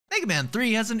Mega Man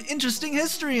 3 has an interesting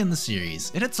history in the series.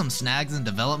 It had some snags in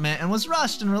development and was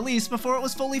rushed and released before it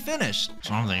was fully finished.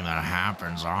 Something that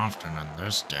happens often in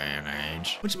this day and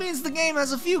age. Which means the game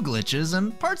has a few glitches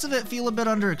and parts of it feel a bit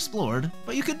underexplored,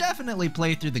 but you could definitely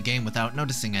play through the game without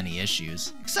noticing any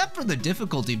issues. Except for the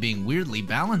difficulty being weirdly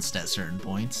balanced at certain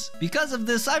points. Because of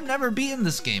this, I've never beaten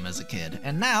this game as a kid,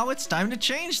 and now it's time to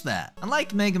change that.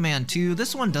 Unlike Mega Man 2,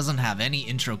 this one doesn't have any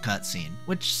intro cutscene,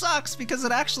 which sucks because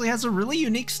it actually has a really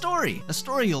unique story. A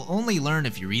story you'll only learn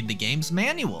if you read the game's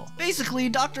manual. Basically,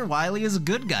 Dr. Wily is a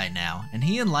good guy now, and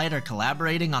he and Light are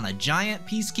collaborating on a giant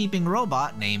peacekeeping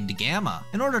robot named Gamma.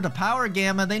 In order to power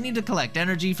Gamma, they need to collect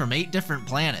energy from 8 different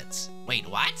planets. Wait,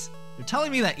 what? You're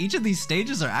telling me that each of these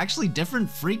stages are actually different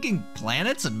freaking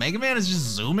planets and Mega Man is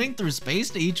just zooming through space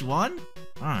to each one?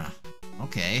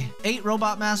 Okay. 8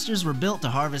 robot masters were built to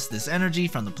harvest this energy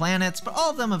from the planets, but all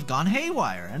of them have gone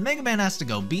haywire, and Mega Man has to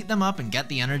go beat them up and get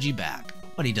the energy back.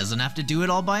 But he doesn't have to do it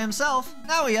all by himself.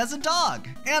 Now he has a dog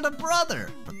and a brother.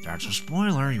 But that's a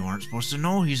spoiler. You aren't supposed to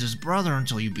know he's his brother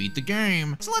until you beat the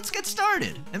game. So let's get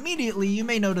started. Immediately, you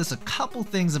may notice a couple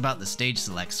things about the stage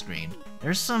select screen.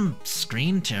 There's some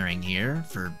screen tearing here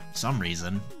for some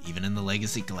reason, even in the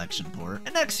Legacy Collection port.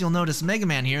 And next you'll notice Mega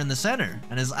Man here in the center,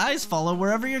 and his eyes follow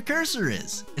wherever your cursor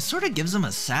is. It sort of gives him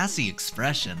a sassy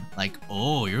expression, like,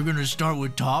 oh, you're gonna start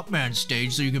with Top Man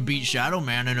stage so you can beat Shadow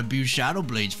Man and abuse Shadow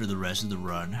Blades for the rest of the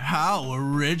run. How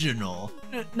original.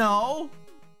 No?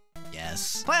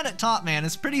 Yes. Planet Top Man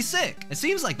is pretty sick. It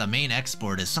seems like the main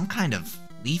export is some kind of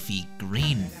leafy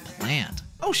green plant.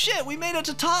 Oh shit, we made it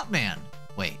to Top Man.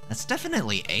 Wait, that's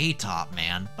definitely a Top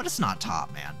Man, but it's not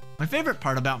Top Man. My favorite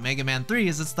part about Mega Man 3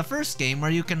 is it's the first game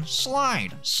where you can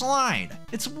slide.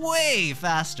 It's way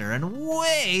faster and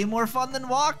way more fun than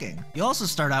walking. You also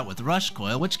start out with Rush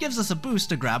Coil, which gives us a boost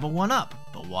to grab a 1-up.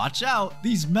 But watch out,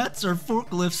 these Mets are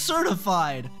forklift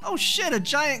certified. Oh shit, a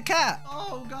giant cat.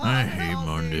 Oh god. I hate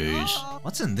Mondays.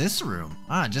 What's in this room?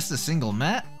 Just a single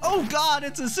Met? Oh god,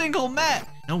 it's a single Met.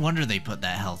 No wonder they put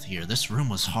that health here. This room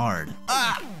was hard.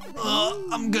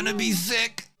 I'm gonna be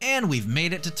sick. And we've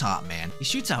made it to Top Man. He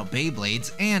shoots out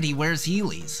Beyblades and he wears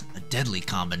Heelys. A deadly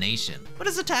combination. But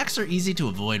his attacks are easy to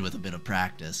avoid with a bit of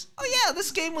practice. Oh yeah,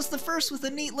 this game was the first with a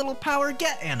neat little power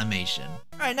get animation.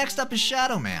 Alright, next up is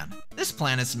Shadow Man. This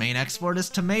planet's main export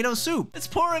is tomato soup. It's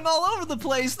pouring all over the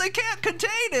place. They can't contain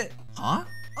it. Huh?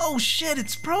 Oh shit,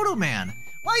 it's Proto Man.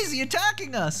 Why is he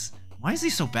attacking us? Why is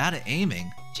he so bad at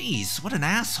aiming? Jeez, what an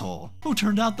asshole. Who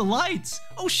turned out the lights?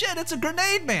 Oh shit, it's a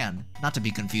Grenade Man. Not to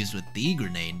be confused with the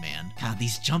Grenade Man. God,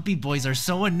 these jumpy boys are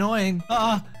so annoying.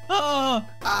 Don't fall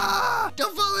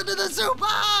into the soup,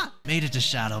 Made it to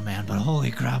Shadow Man, but holy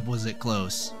crap was it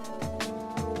close.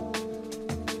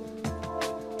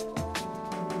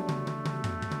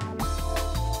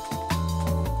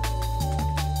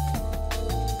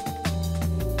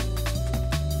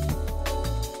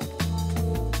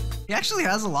 He actually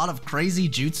has a lot of crazy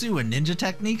jutsu and ninja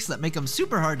techniques that make him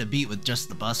super hard to beat with just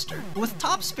the Buster. But with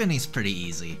Top Spin, he's pretty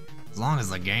easy. As long as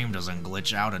the game doesn't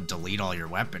glitch out and delete all your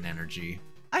weapon energy.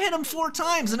 I hit him 4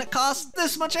 times and it costs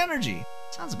this much energy.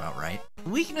 Sounds about right. The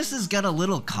weaknesses get a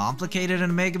little complicated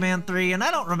in Mega Man 3, and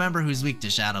I don't remember who's weak to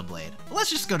Shadow Blade. But let's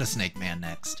just go to Snake Man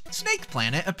next. Snake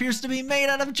Planet appears to be made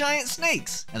out of giant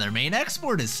snakes, and their main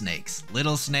export is snakes.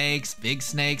 Little snakes, big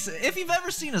snakes. If you've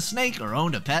ever seen a snake or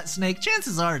owned a pet snake,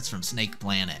 chances are it's from Snake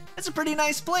Planet. It's a pretty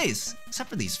nice place, except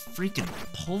for these freaking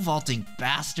pole vaulting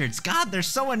bastards. God, they're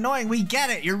so annoying. We get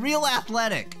it, you're real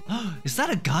athletic. Is that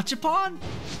a gachapon?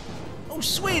 Oh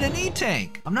sweet, an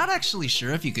E-Tank! I'm not actually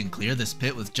sure if you can clear this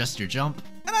pit with just your jump,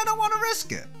 and I don't want to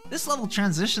risk it. This level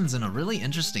transitions in a really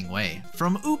interesting way.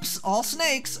 From oops, all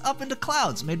snakes, up into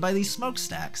clouds made by these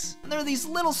smokestacks. And there are these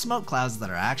little smoke clouds that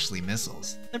are actually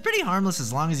missiles. They're pretty harmless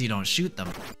as long as you don't shoot them.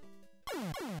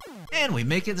 And we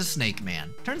make it to Snake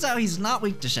Man. Turns out he's not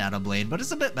weak to Shadow Blade, but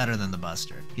is a bit better than the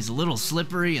Buster. He's a little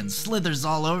slippery and slithers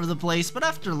all over the place, but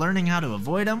after learning how to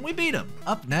avoid him, we beat him.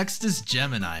 Up next is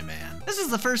Gemini Man. This is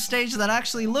the first stage that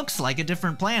actually looks like a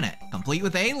different planet, complete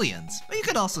with aliens, but you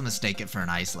could also mistake it for an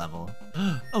ice level.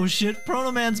 Oh shit,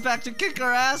 Proto Man's back to kick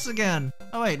our ass again.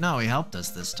 Oh wait, no, he helped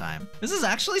us this time. This is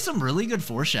actually some really good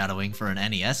foreshadowing for an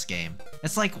NES game.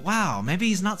 It's like, wow, maybe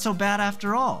he's not so bad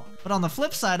after all. But on the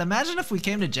flip side, imagine if we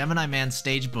came to Gemini Man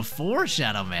stage before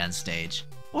Shadow Man stage.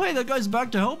 Oh hey, that guy's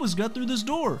back to help us get through this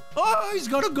door. Oh, he's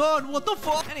got a gun, what the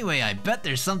fuck? Anyway, I bet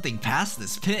there's something past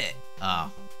this pit.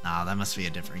 Oh, Nah, that must be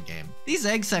a different game. These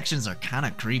egg sections are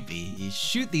kinda creepy. You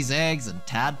shoot these eggs and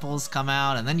tadpoles come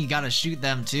out, and then you gotta shoot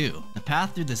them too. The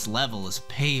path through this level is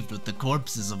paved with the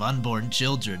corpses of unborn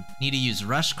children. Need to use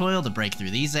Rush Coil to break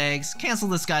through these eggs, cancel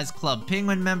this guy's Club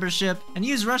Penguin membership, and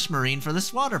use Rush Marine for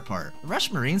this water part. The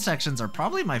Rush Marine sections are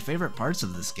probably my favorite parts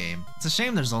of this game. It's a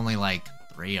shame there's only like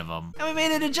 3 of them. And we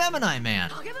made it a Gemini Man!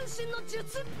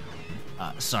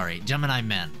 Sorry, Gemini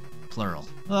Men. Plural.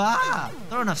 Ah!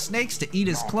 Throw enough snakes to eat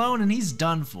his clone and he's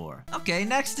done for. Okay,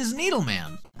 next is Needle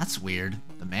Man. That's weird.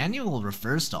 The manual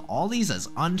refers to all these as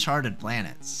uncharted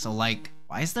planets. So like,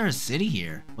 why is there a city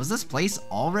here? Was this place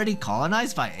already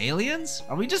colonized by aliens?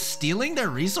 Are we just stealing their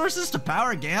resources to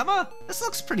power Gamma? This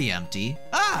looks pretty empty.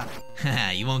 Ah!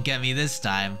 You won't get me this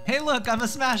time. Hey look, I'm a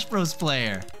Smash Bros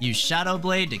player. Use Shadow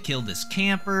Blade to kill this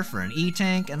camper for an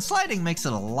E-Tank, and sliding makes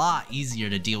it a lot easier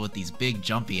to deal with these big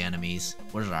jumpy enemies.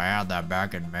 Wish I had that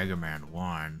back in Mega Man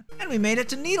 1. And we made it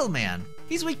to Needle Man.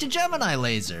 He's weak to Gemini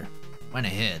Laser. When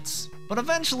it hits. But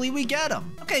eventually we get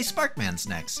him. Okay, Sparkman's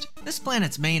next. This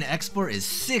planet's main export is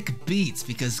sick beats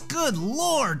because good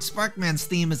lord, Sparkman's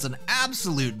theme is an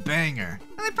absolute banger.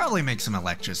 And they probably make some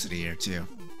electricity here too.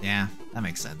 Yeah, that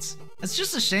makes sense. It's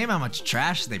just a shame how much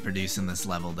trash they produce in this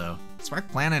level though. Spark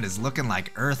Planet is looking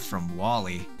like Earth from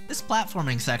Wally. This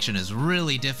platforming section is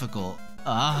really difficult.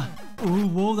 Ooh,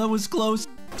 whoa, that was close.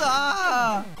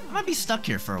 I might be stuck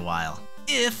here for a while.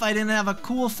 If I didn't have a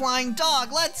cool flying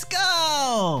dog, let's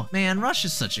go! Man, Rush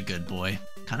is such a good boy.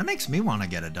 Kinda makes me wanna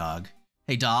get a dog.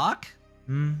 Hey, Doc?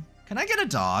 Can I get a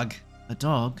dog? A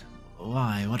dog?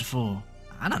 Why? What for?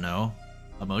 I don't know.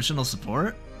 Emotional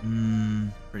support?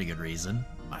 Pretty good reason,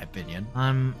 in my opinion.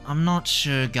 I'm not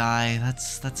sure, guy.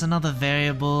 That's another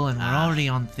variable, and we're already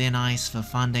on thin ice for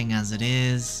funding as it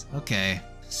is. Okay.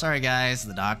 Sorry, guys.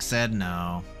 The doc said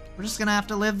no. We're just gonna have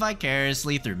to live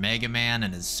vicariously through Mega Man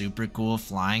and his super cool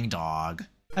flying dog.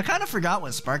 I kind of forgot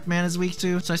what Sparkman is weak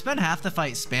to, so I spent half the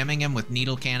fight spamming him with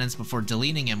needle cannons before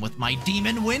deleting him with my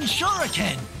Demon Wind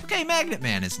Shuriken! Okay, Magnet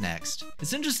Man is next.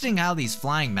 It's interesting how these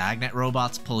flying magnet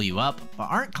robots pull you up, but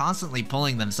aren't constantly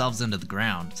pulling themselves into the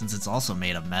ground, since it's also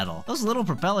made of metal. Those little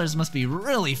propellers must be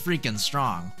really freaking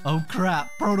strong. Oh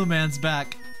crap, Proto Man's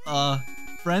back.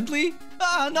 Friendly?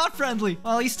 Not friendly.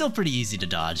 Well, he's still pretty easy to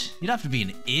dodge. You'd have to be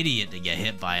an idiot to get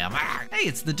hit by him. Hey,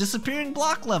 it's the disappearing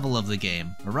block level of the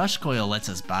game. A rush coil lets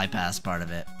us bypass part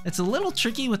of it. It's a little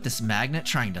tricky with this magnet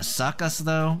trying to suck us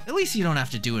though. At least you don't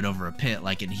have to do it over a pit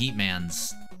like in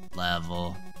Heatman's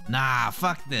level. Nah,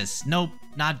 fuck this. Nope,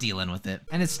 not dealing with it.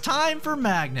 And it's time for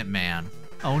Magnet Man.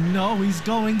 Oh no, he's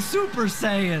going Super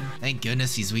Saiyan. Thank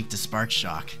goodness he's weak to Spark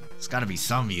Shock. There's gotta be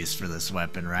some use for this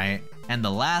weapon, right? And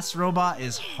the last robot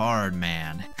is Hard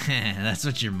Man. That's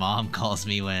what your mom calls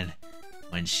me when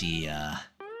she...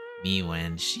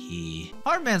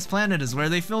 Hard Man's planet is where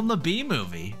they filmed the Bee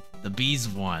movie. The bees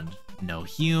won. No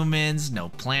humans, no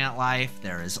plant life,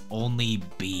 there is only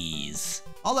bees.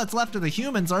 All that's left of the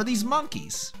humans are these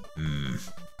monkeys.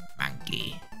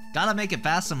 Monkey. Gotta make it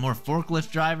past some more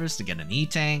forklift drivers to get an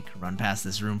E-Tank, run past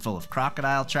this room full of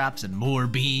crocodile traps and more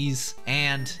bees,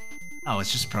 and... oh,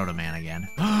 it's just Proto Man again.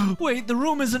 Wait, the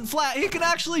room isn't flat. He can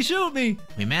actually shoot me.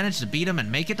 We managed to beat him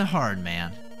and make it to Hard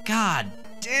Man. God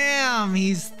damn,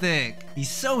 he's thick. He's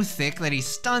so thick that he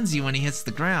stuns you when he hits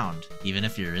the ground, even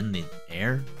if you're in the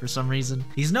air for some reason.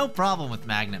 He's no problem with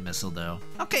Magnet Missile though.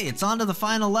 Okay, it's on to the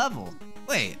final level.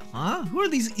 Wait, huh? Who are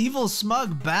these evil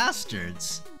smug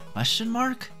bastards? Question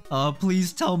mark? Oh,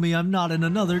 please tell me I'm not in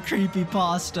another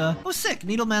creepypasta. Oh sick,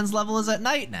 Needleman's level is at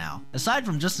night now. Aside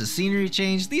from just a scenery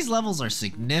change, these levels are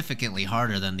significantly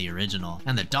harder than the original,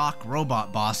 and the Doc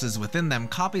robot bosses within them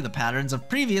copy the patterns of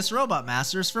previous robot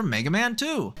masters from Mega Man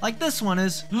 2. Like this one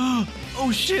is,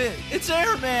 oh shit, it's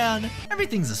Airman!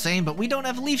 Everything's the same, but we don't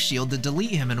have Leaf Shield to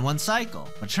delete him in one cycle.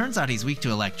 But turns out he's weak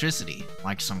to electricity,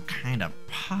 like some kind of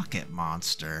pocket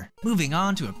monster. Moving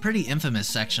on to a pretty infamous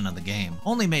section of the game,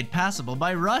 only made passable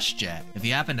by Rush Jet. If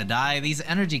you happen to die, these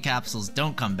energy capsules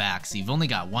don't come back, so you've only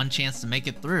got one chance to make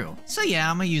it through. So yeah,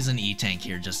 I'm gonna use an E-Tank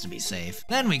here just to be safe.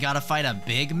 Then we gotta fight a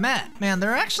big Met. Man,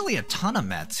 there are actually a ton of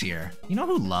Mets here. You know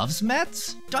who loves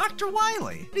Mets? Dr.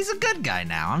 Wily. He's a good guy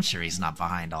now, I'm sure he's not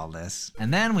behind all this.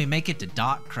 And then we make it to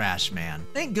Doc Crash Man.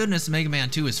 Thank goodness Mega Man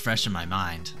 2 is fresh in my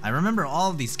mind. I remember all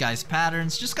of these guys'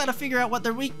 patterns, just gotta figure out what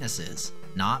their weakness is.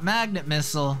 Not Magnet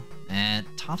Missile.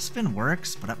 Topspin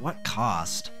works, but at what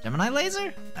cost? Gemini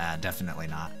Laser? Definitely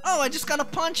not. Oh, I just gotta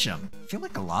punch him. I feel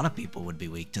like a lot of people would be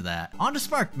weak to that. On to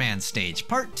Sparkman Stage,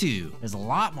 Part 2. There's a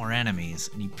lot more enemies,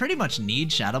 and you pretty much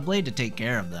need Shadow Blade to take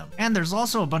care of them. And there's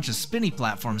also a bunch of spinny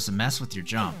platforms to mess with your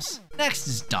jumps. Next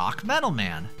is Doc Metal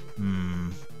Man.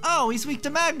 Oh, he's weak to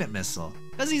Magnet Missile,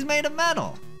 because he's made of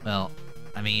metal. Well,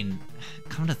 I mean,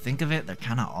 come to think of it, they're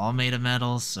kinda all made of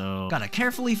metal, so gotta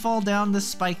carefully fall down this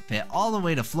spike pit all the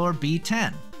way to floor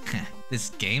B10.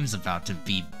 This game's about to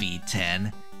be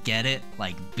B10. Get it?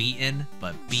 Like beaten,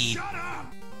 but B. Shut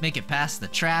up! Make it past the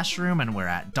trash room and we're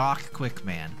at Doc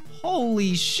Quickman.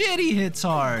 Holy shit, he hits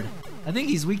hard! I think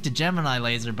he's weak to Gemini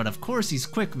laser, but of course he's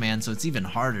Quickman, so it's even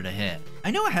harder to hit.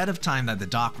 I knew ahead of time that the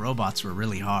Doc robots were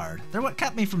really hard. They're what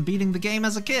kept me from beating the game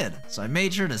as a kid, so I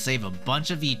made sure to save a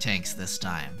bunch of E-tanks this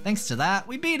time. Thanks to that,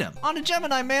 we beat him. On to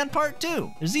Gemini Man Part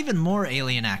 2. There's even more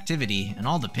alien activity, and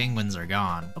all the penguins are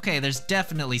gone. Okay, there's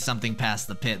definitely something past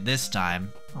the pit this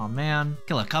time. Oh man,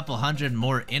 kill a couple hundred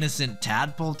more innocent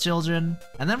tadpole children,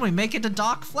 and then we make it to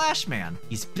Doc Flashman.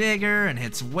 He's bigger and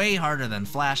hits way harder than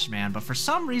Flashman, but for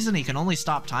some reason he can only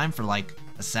stop time for like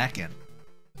a second.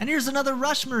 And here's another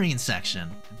Rush Marine section.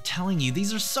 I'm telling you,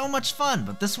 these are so much fun,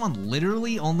 but this one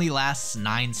literally only lasts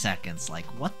 9 seconds. Like,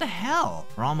 what the hell?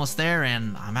 We're almost there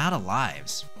and I'm out of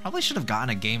lives. Probably should have gotten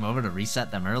a game over to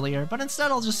reset them earlier, but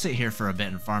instead I'll just sit here for a bit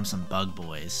and farm some bug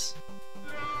boys.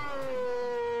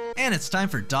 And it's time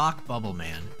for Doc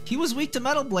Bubbleman. He was weak to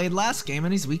Metal Blade last game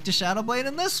and he's weak to Shadow Blade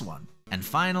in this one. And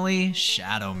finally,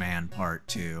 Shadow Man Part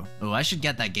 2. Oh, I should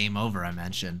get that game over I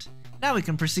mentioned. Now we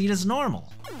can proceed as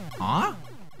normal. Huh?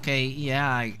 Okay,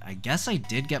 yeah, I guess I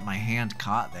did get my hand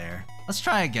caught there. Let's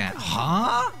try again.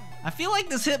 Huh? I feel like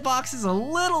this hitbox is a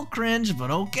little cringe, but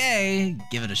okay.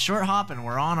 Give it a short hop and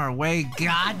we're on our way.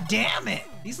 God damn it!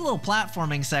 These little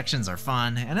platforming sections are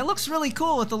fun, and it looks really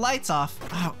cool with the lights off.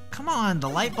 Oh, come on, the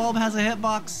light bulb has a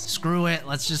hitbox? Screw it,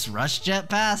 let's just rush jet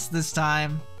past this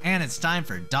time. And it's time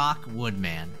for Doc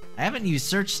Woodman. I haven't used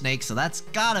Search Snake, so that's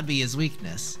gotta be his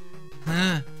weakness.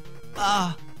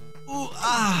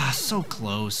 So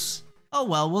close. Oh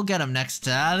well, we'll get him next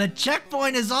time. The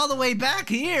checkpoint is all the way back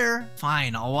here.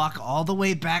 Fine, I'll walk all the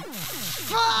way back.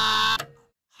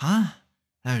 Huh?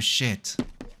 Oh shit.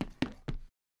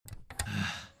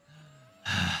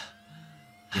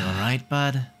 You alright,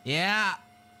 bud? Yeah,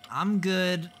 I'm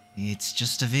good. It's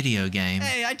just a video game.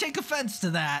 Hey, I take offense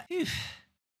to that. Whew.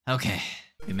 Okay,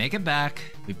 we make it back.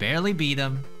 We barely beat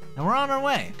him. And we're on our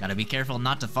way. Gotta be careful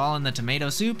not to fall in the tomato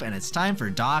soup, and it's time for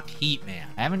Doc Heatman.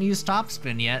 I haven't used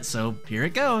Topspin yet, so here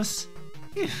it goes.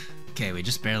 Whew. Okay, we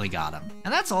just barely got him.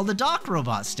 And that's all the Doc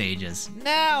robot stages.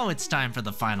 Now it's time for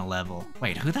the final level.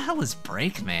 Wait, who the hell is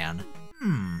Breakman?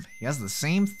 He has the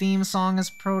same theme song as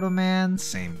Proto Man,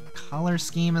 same color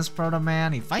scheme as Proto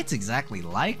Man. He fights exactly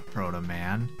like Proto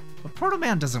Man, but Proto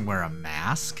Man doesn't wear a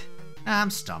mask. I'm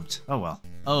stumped. Oh well.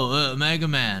 Oh, Mega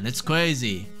Man, it's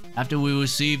crazy. After we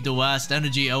received the last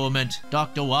energy element,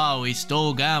 Dr. Wily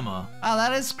stole Gamma. Oh,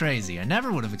 that is crazy. I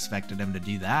never would have expected him to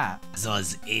do that.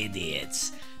 Those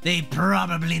idiots. They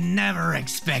probably never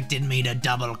expected me to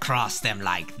double-cross them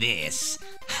like this.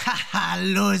 Haha,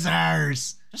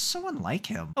 losers! Just so unlike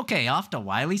him. Okay, off to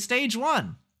Wily Stage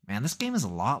 1. Man, this game is a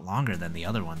lot longer than the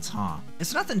other ones, huh?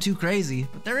 It's nothing too crazy,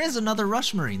 but there is another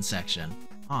Rush Marine section.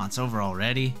 Oh, it's over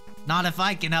already? Not if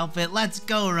I can help it. Let's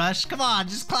go, Rush. Come on,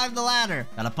 just climb the ladder.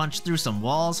 Gotta punch through some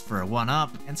walls for a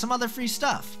 1-up and some other free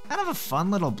stuff. Kind of a fun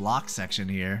little block section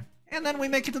here. And then we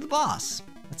make it to the boss.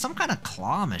 It's some kind of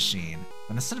claw machine,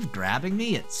 but instead of grabbing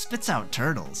me, it spits out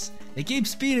turtles. They keep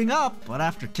speeding up, but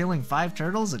after killing 5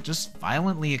 turtles, it just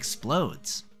violently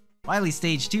explodes. Wily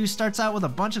Stage 2 starts out with a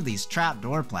bunch of these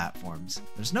trapdoor platforms.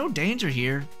 There's no danger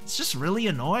here, it's just really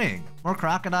annoying. More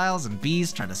crocodiles and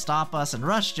bees try to stop us, and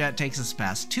Rush Jet takes us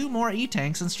past 2 more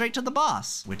E-tanks and straight to the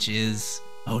boss, which is...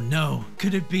 oh no,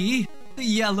 could it be? The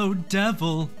Yellow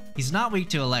Devil! He's not weak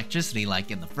to electricity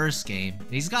like in the first game, and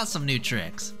he's got some new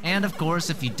tricks. And of course,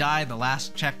 if you die, the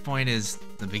last checkpoint is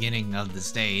the beginning of the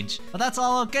stage. But that's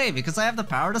all okay, because I have the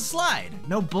power to slide.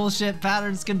 No bullshit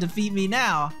patterns can defeat me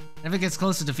now. If it gets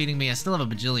close to defeating me, I still have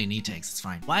a bajillion E-tanks, it's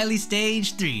fine. Wily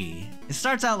Stage 3. It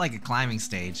starts out like a climbing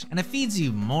stage, and it feeds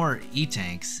you more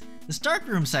E-tanks. This dark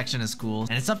room section is cool,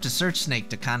 and it's up to Search Snake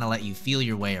to kinda let you feel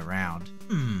your way around.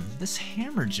 This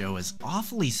Hammer Joe is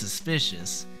awfully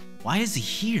suspicious. Why is he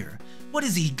here? What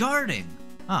is he guarding?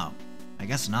 Oh, I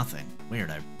guess nothing. Weird,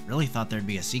 I really thought there'd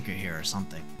be a secret here or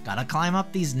something. Gotta climb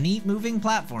up these neat moving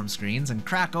platform screens and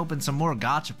crack open some more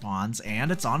gachapons,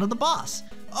 and it's on to the boss.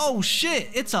 Oh shit,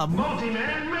 it's a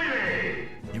Multi-Man Melee!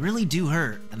 They really do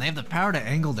hurt, and they have the power to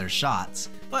angle their shots.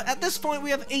 But at this point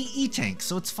we have 8 E-tanks,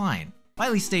 so it's fine.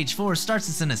 Wily Stage 4 starts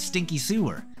us in a stinky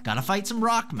sewer. Gotta fight some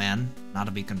Rockmen, not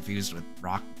to be confused with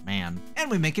Rockman. And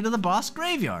we make it to the boss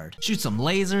graveyard. Shoot some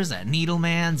lasers at Needle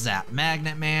Man, zap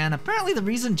Magnet Man. Apparently the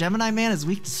reason Gemini Man is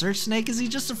weak to Search Snake is he's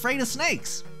just afraid of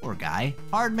snakes. Poor guy.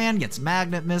 Hard Man gets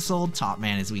Magnet Missiled, Top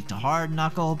Man is weak to Hard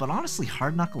Knuckle, but honestly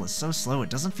Hard Knuckle is so slow it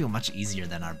doesn't feel much easier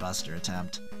than our Buster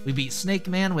attempt. We beat Snake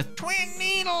Man with Twin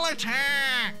Needle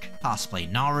Attack,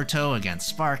 cosplay Naruto against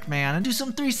Spark Man, and do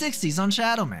some 360s on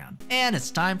Shadow Man. And it's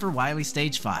time for Wily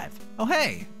Stage 5. Oh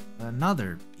hey,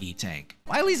 another E-Tank.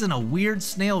 Wily's in a weird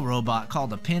snail robot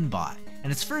called a Pinbot,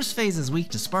 and its first phase is weak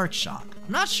to Spark Shock.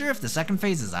 I'm not sure if the second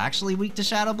phase is actually weak to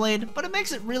Shadow Blade, but it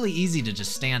makes it really easy to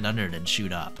just stand under it and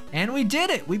shoot up. And we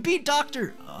did it! We beat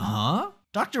Dr.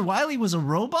 Dr. Wily was a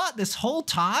robot this whole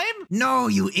time? No,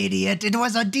 you idiot. It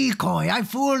was a decoy. I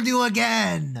fooled you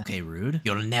again. Okay, rude.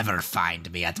 You'll never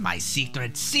find me at my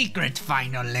secret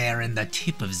final lair in the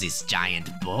tip of this giant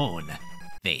bone.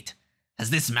 Wait, has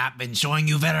this map been showing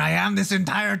you where I am this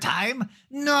entire time?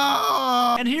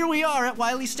 No! And here we are at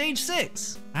Wily Stage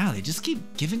 6. Wow, they just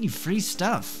keep giving you free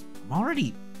stuff. I'm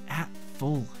already at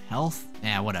full health.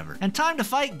 Yeah, whatever. And time to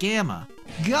fight Gamma.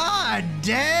 God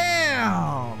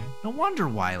damn! No wonder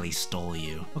Wily stole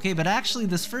you. Okay, but actually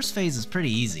this first phase is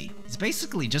pretty easy. He's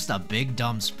basically just a big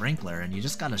dumb sprinkler and you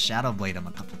just gotta Shadow Blade him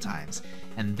a couple times.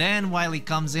 And then Wily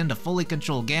comes in to fully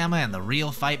control Gamma and the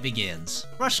real fight begins.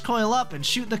 Rush Coil up and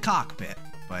shoot the cockpit,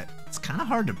 but it's kinda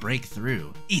hard to break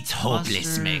through. It's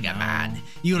hopeless, Mega Man. No.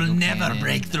 You'll Evil never Cannon,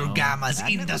 break through no. Gamma's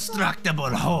Magnetism? indestructible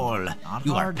hole.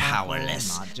 You are Hard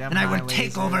powerless, Knuckle, not and I will Gemini take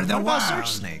laser. over the What about world.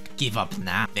 Search Snake? Give up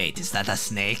now. Wait, is that a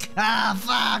snake? Ah,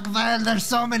 fuck, man, there's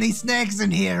so many snakes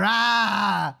in here.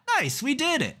 Ah! Nice, we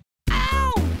did it.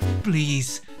 Ow!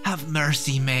 Please, have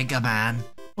mercy, Mega Man.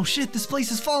 Oh shit, this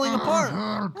place is falling apart.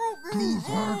 Please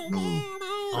help me.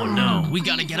 Oh no, we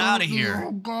gotta get out of here.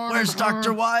 Where's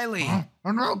Dr. Wily?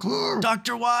 I'm right here.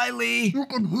 Dr. Wily! You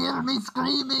can hear me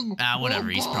screaming. Whatever,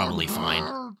 he's probably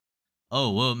fine.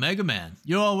 Oh, Mega Man,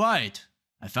 you're alright.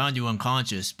 I found you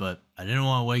unconscious, but I didn't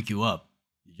want to wake you up.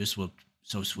 You just looked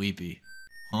so sleepy.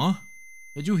 Huh?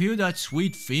 Did you hear that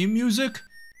sweet theme music?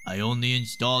 I only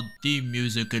installed theme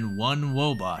music in one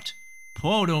robot.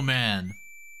 Proto Man.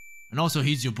 And also,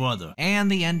 he's your brother. And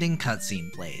the ending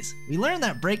cutscene plays. We learned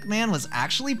that Break Man was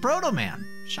actually Proto Man.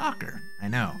 Shocker, I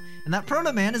know. And that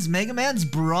Proto Man is Mega Man's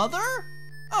brother?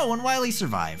 Oh, and Wily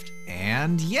survived.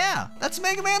 And yeah, that's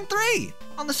Mega Man 3!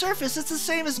 On the surface, it's the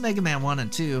same as Mega Man 1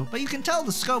 and 2, but you can tell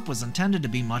the scope was intended to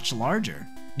be much larger.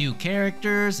 New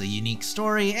characters, a unique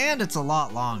story, and it's a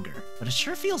lot longer. But it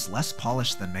sure feels less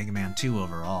polished than Mega Man 2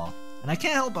 overall. And I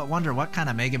can't help but wonder what kind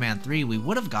of Mega Man 3 we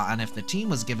would have gotten if the team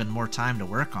was given more time to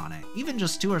work on it, even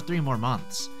just 2 or 3 more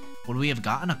months. Would we have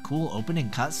gotten a cool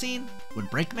opening cutscene? Would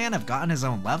Breakman have gotten his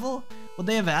own level? Would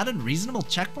they have added reasonable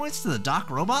checkpoints to the Doc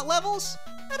Robot levels?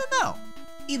 I don't know.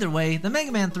 Either way, the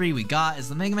Mega Man 3 we got is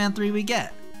the Mega Man 3 we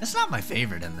get. It's not my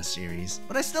favorite in the series,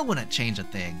 but I still wouldn't change a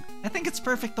thing. I think it's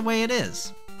perfect the way it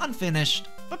is. Unfinished,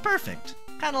 but perfect.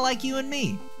 Kinda like you and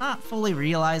me. Not fully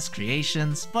realized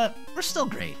creations, but we're still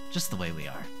great, just the way we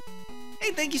are.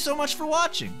 Hey, thank you so much for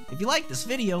watching. If you liked this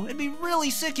video, it'd be really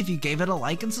sick if you gave it a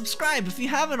like and subscribe if you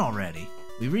haven't already.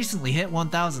 We recently hit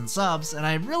 1,000 subs, and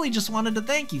I really just wanted to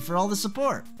thank you for all the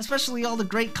support, especially all the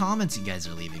great comments you guys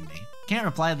are leaving me. Can't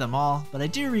reply to them all, but I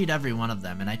do read every one of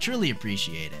them, and I truly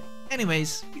appreciate it.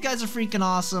 Anyways, you guys are freaking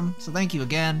awesome, so thank you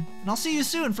again, and I'll see you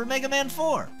soon for Mega Man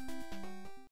 4.